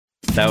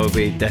That would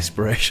be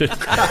desperation. Clip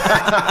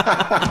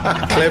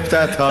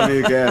that, Tommy,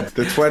 again.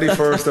 The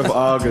 21st of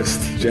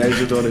August,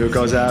 James O'Donoghue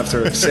goes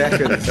after a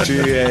second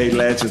GAA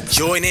legend.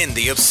 Join in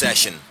the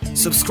obsession.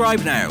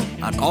 Subscribe now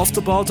at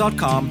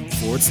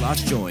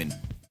offtheball.com/join.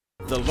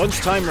 The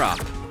Lunchtime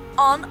Wrap.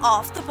 On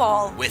Off the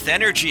Ball. With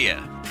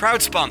Energia,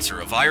 proud sponsor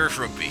of Irish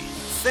Rugby.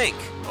 Think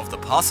of the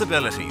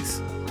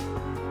possibilities.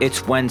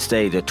 It's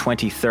Wednesday, the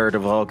 23rd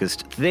of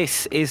August.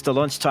 This is the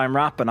Lunchtime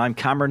Wrap, and I'm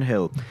Cameron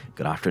Hill.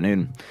 Good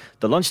afternoon.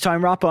 The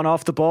Lunchtime Wrap on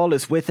Off the Ball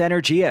is with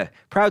Energia,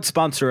 proud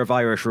sponsor of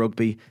Irish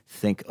Rugby.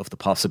 Think of the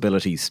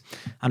possibilities.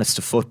 And it's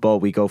to football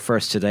we go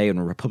first today,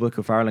 and Republic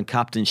of Ireland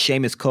captain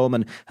Seamus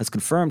Coleman has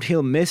confirmed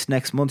he'll miss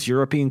next month's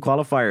European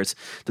qualifiers.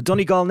 The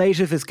Donegal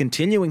native is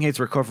continuing his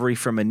recovery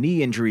from a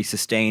knee injury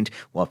sustained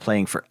while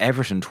playing for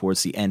Everton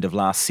towards the end of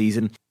last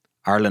season.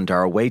 Ireland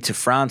are away to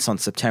France on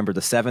September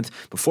the 7th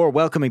before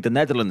welcoming the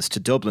Netherlands to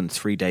Dublin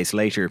 3 days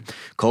later.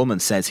 Coleman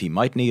says he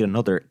might need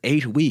another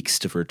 8 weeks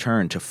to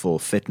return to full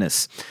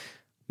fitness.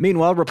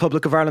 Meanwhile,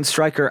 Republic of Ireland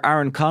striker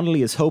Aaron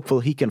Connolly is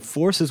hopeful he can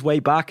force his way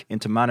back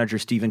into manager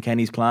Stephen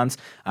Kenny's plans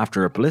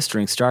after a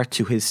blistering start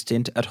to his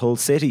stint at Hull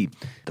City.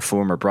 The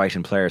former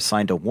Brighton player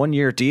signed a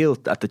 1-year deal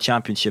at the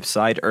Championship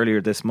side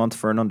earlier this month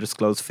for an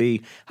undisclosed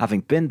fee,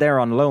 having been there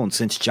on loan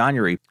since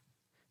January.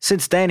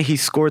 Since then,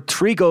 he's scored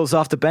 3 goals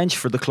off the bench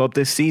for the club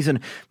this season,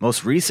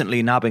 most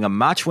recently nabbing a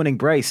match-winning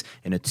brace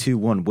in a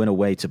 2-1 win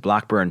away to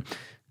Blackburn.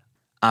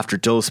 After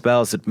dull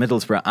spells at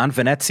Middlesbrough and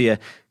Venezia,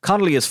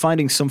 Connolly is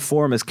finding some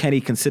form as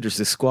Kenny considers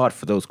his squad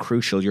for those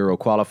crucial Euro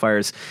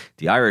qualifiers.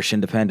 The Irish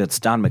Independent's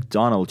Dan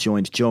McDonnell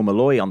joined Joe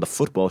Malloy on the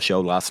football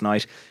show last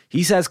night.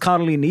 He says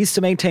Connolly needs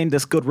to maintain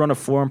this good run of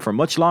form for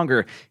much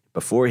longer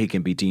before he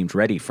can be deemed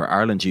ready for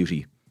Ireland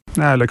duty.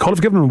 Hull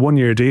have given him a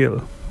 1-year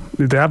deal.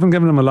 They haven't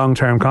given him a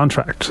long-term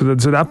contract, so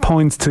that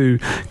points to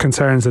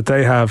concerns that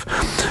they have.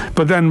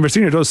 But then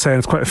Rossini does say, and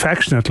it's quite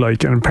affectionate,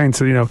 and paints,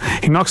 he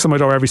knocks on my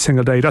door every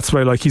single day. That's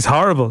why, he's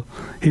horrible.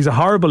 He's a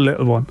horrible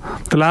little one.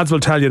 The lads will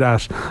tell you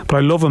that, but I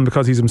love him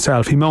because he's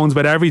himself. He moans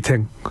about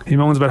everything. He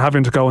moans about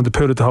having to go in the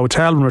pool at the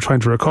hotel when we're trying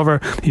to recover.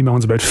 He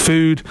moans about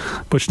food,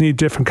 but you need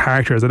different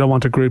characters. I don't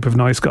want a group of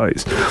nice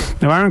guys.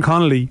 Now, Aaron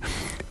Connolly,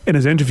 in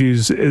his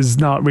interviews, is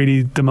not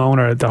really the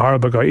moaner, the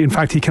horrible guy. In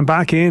fact, he came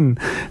back in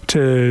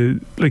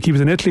to, he was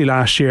in Italy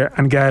last year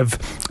and gave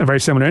a very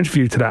similar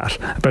interview to that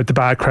about the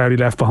bad crowd he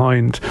left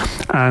behind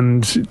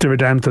and the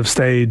redemptive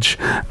stage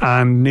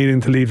and needing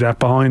to leave that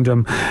behind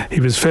him. He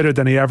was fitter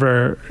than he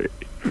ever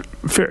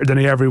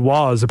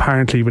was,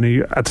 apparently, when he,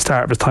 at the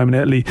start of his time in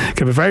Italy,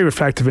 gave a very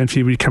reflective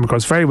interview. He came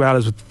across very well,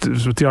 as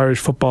with the Irish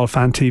Football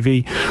Fan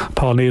TV.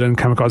 Paul Nealon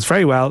came across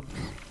very well.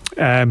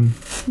 Came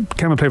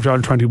and played for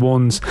Ireland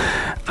 21s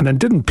and then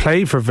didn't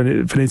play for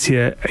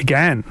Venezia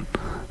again.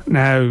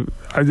 Now,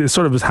 it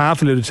sort of was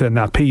half alluded to in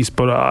that piece,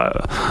 but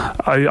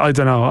I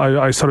don't know.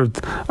 I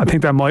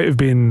think there might have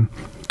been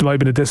a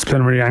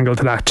disciplinary angle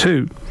to that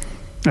too.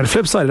 Now, the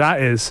flip side of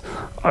that is,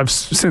 I've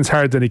since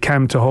heard that he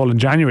came to Hull in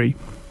January.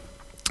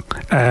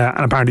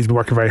 And apparently he's been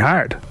working very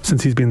hard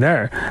since he's been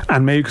there,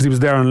 and maybe because he was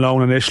there on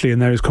loan initially and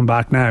now he's come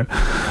back now,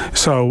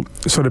 so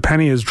the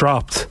penny has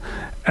dropped.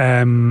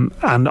 And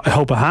I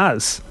hope it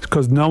has,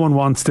 because no one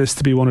wants this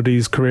to be one of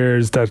these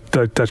careers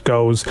that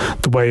goes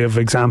the way of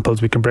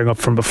examples we can bring up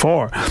from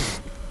before.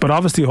 But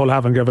obviously Hull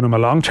haven't given him a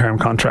long-term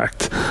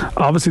contract.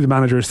 Obviously the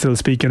manager is still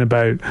speaking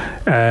about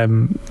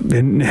him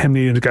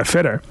needing to get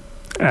fitter,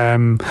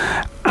 and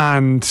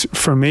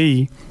for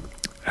me,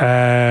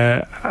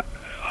 I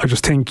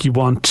just think you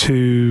want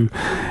to,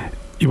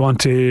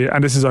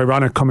 and this is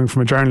ironic coming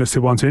from a journalist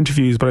who wants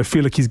interviews, but I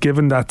feel like he's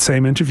given that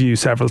same interview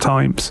several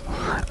times,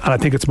 and I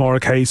think it's more a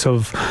case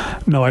of,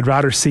 no, I'd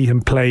rather see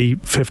him play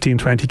 15,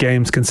 20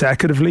 games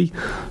consecutively,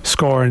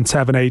 scoring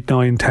 7, 8,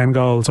 9, 10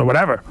 goals or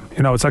whatever.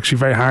 It's actually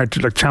very hard to,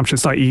 championship,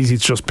 it's not easy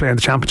to just play in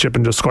the championship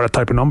and just score that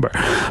type of number,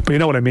 but you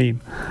know what I mean.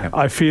 Yep.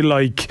 I feel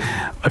like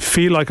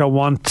I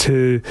want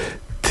to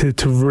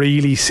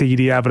really see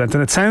the evidence,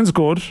 and it sounds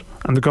good,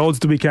 and the goals of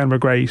the weekend were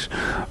great,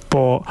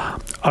 but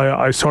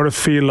I sort of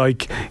feel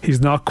like he's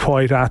not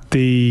quite at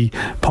the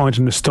point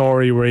in the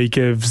story where he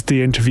gives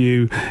the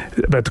interview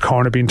about the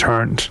corner being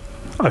turned.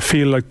 I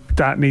feel like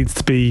that needs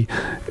to be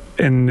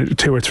in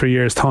 2 or 3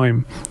 years'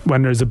 time,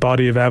 when there's a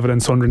body of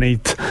evidence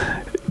underneath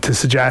to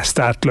suggest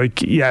that,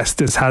 yes,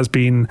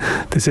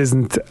 this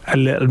isn't a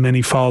little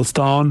mini false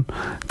dawn,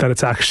 that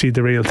it's actually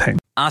the real thing.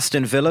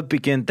 Aston Villa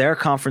begin their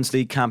Conference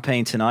League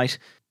campaign tonight.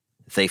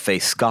 They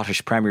face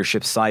Scottish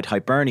Premiership side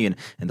Hibernian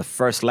in the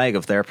first leg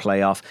of their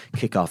playoff.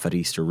 Kick-off at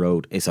Easter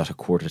Road is at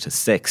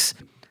 5:45.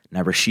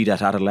 Now Rashidat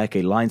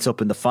Adeleke lines up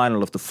in the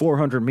final of the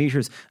 400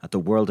 metres at the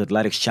World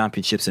Athletics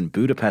Championships in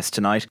Budapest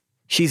tonight.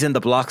 She's in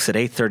the blocks at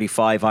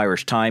 8:35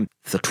 Irish time.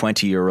 The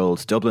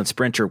 20-year-old Dublin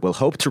sprinter will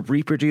hope to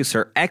reproduce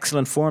her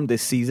excellent form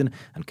this season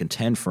and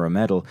contend for a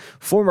medal.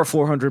 Former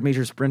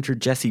 400-metre sprinter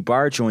Jessie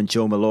Barr joined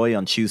Joe Malloy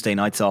on Tuesday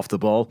nights Off the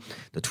Ball.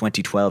 The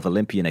 2012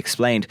 Olympian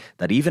explained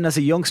that even as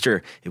a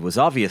youngster, it was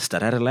obvious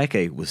that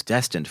Adeleke was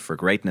destined for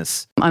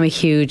greatness. I'm a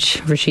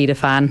huge Rashida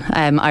fan.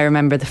 I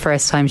remember the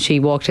first time she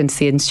walked into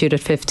the Institute at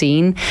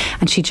 15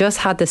 and she just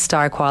had this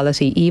star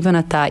quality even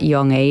at that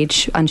young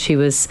age, and she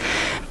was,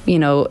 you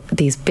know,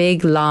 these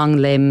big long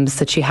limbs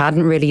that she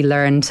hadn't really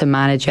learned to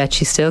manage yet.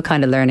 She's still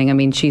kind of learning. I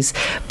mean,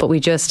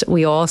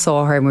 we all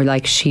saw her and we're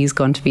like, she's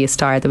going to be a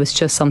star. There was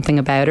just something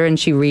about her, and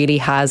she really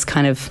has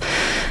kind of,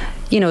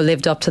 you know,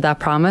 lived up to that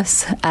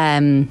promise.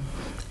 And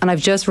I've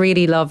just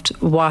really loved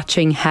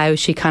watching how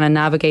she kind of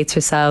navigates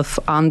herself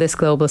on this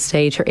global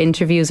stage. Her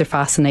interviews are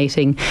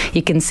fascinating.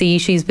 You can see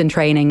she's been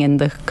training in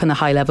the kind of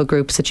high level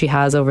groups that she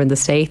has over in the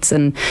States.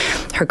 And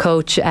her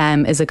coach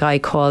is a guy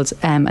called,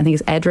 I think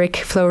it's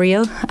Adeleke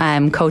Floriel,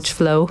 Coach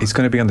Flo. He's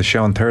going to be on the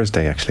show on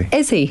Thursday, actually.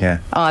 Is he?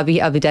 Yeah. Oh, I'll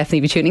be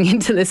definitely be tuning in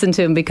to listen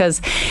to him,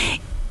 because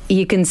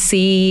you can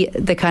see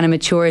the kind of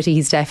maturity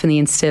he's definitely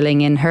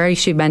instilling in her.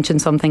 She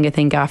mentioned something, I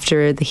think,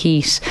 after the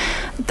heat,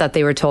 that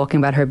they were talking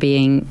about her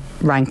being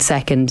ranked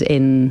second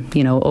in,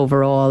 you know,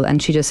 overall, and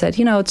she just said,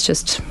 you know, it's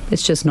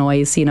just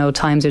noise, you know,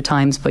 times are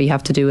times, but you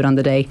have to do it on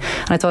the day.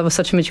 And I thought it was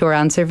such a mature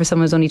answer for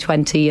someone who's only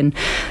 20 and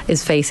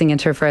is facing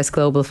into her first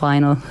global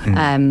final.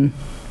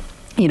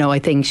 You know, I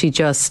think she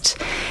just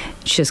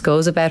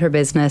goes about her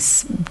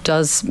business,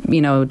 does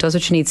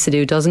what she needs to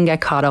do, doesn't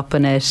get caught up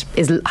in it,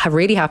 is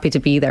really happy to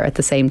be there at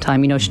the same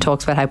time. You know, she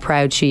talks about how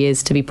proud she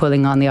is to be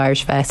pulling on the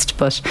Irish vest,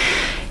 but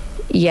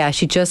yeah,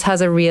 she just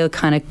has a real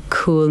kind of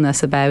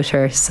coolness about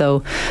her.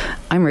 So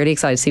I'm really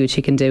excited to see what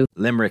she can do.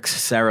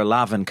 Limerick's Sarah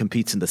Lavin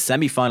competes in the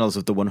semi-finals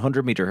of the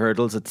 100-metre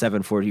hurdles at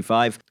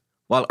 7:45.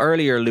 While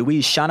earlier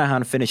Louise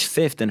Shanahan finished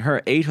 5th in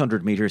her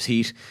 800 metres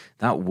heat,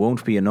 that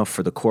won't be enough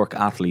for the Cork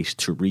athlete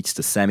to reach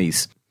the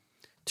semis.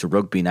 To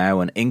rugby now,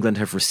 and England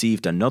have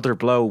received another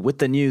blow with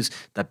the news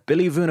that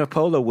Billy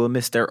Vunipola will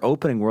miss their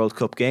opening World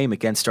Cup game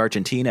against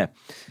Argentina.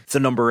 The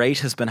number 8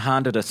 has been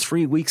handed a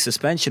 3-week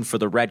suspension for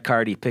the red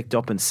card he picked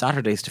up in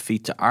Saturday's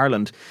defeat to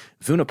Ireland.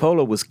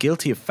 Vunipola was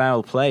guilty of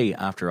foul play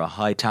after a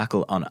high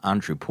tackle on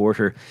Andrew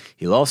Porter.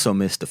 He'll also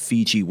miss the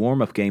Fiji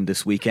warm-up game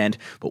this weekend,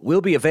 but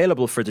will be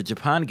available for the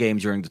Japan game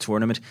during the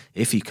tournament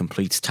if he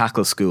completes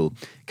tackle school.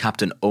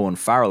 Captain Owen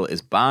Farrell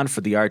is banned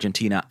for the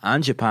Argentina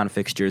and Japan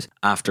fixtures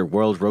after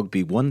World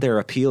Rugby won their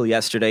appeal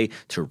yesterday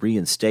to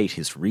reinstate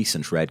his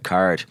recent red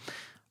card.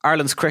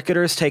 Ireland's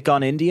cricketers take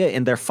on India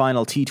in their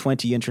final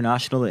T20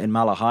 international in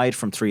Malahide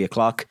from 3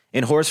 o'clock.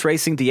 In horse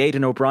racing, the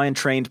Aidan O'Brien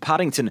trained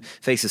Paddington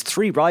faces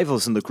 3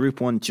 rivals in the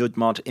Group 1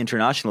 Juddmonte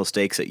International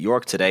Stakes at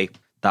York today.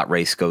 That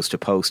race goes to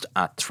post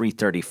at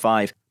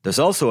 3:35. There's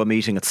also a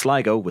meeting at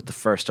Sligo with the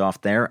first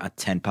off there at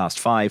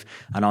 5:10.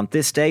 And on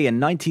this day in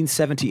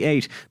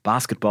 1978,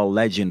 basketball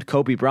legend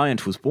Kobe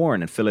Bryant was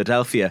born in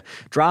Philadelphia.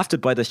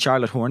 Drafted by the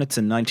Charlotte Hornets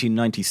in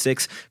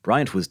 1996,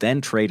 Bryant was then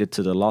traded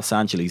to the Los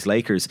Angeles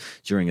Lakers.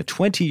 During a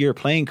 20-year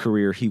playing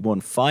career, he won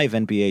 5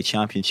 NBA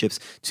championships,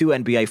 2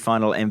 NBA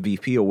Final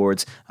MVP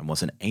awards, and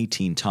was an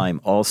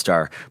 18-time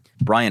All-Star.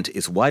 Bryant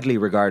is widely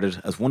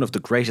regarded as one of the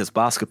greatest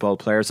basketball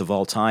players of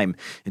all time.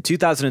 In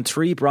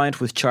 2003,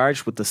 Bryant was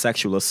charged with the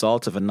sexual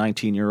assault of a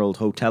 19-year-old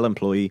hotel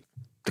employee.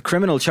 The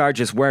criminal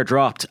charges were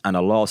dropped and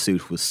a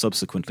lawsuit was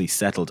subsequently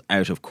settled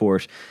out of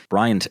court.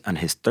 Bryant and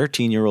his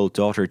 13-year-old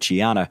daughter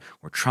Gianna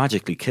were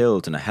tragically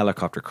killed in a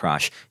helicopter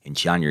crash in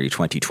January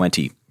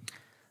 2020.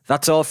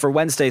 That's all for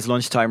Wednesday's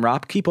Lunchtime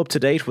Wrap. Keep up to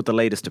date with the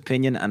latest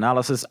opinion,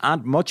 analysis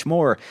and much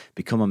more.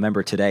 Become a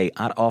member today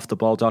at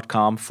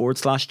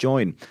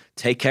offtheball.com/join.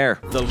 Take care.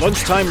 The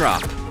Lunchtime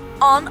Wrap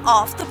On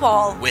Off the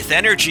Ball with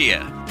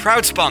Energia,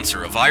 proud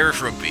sponsor of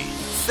Irish Rugby.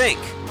 Think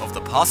of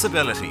the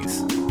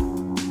possibilities.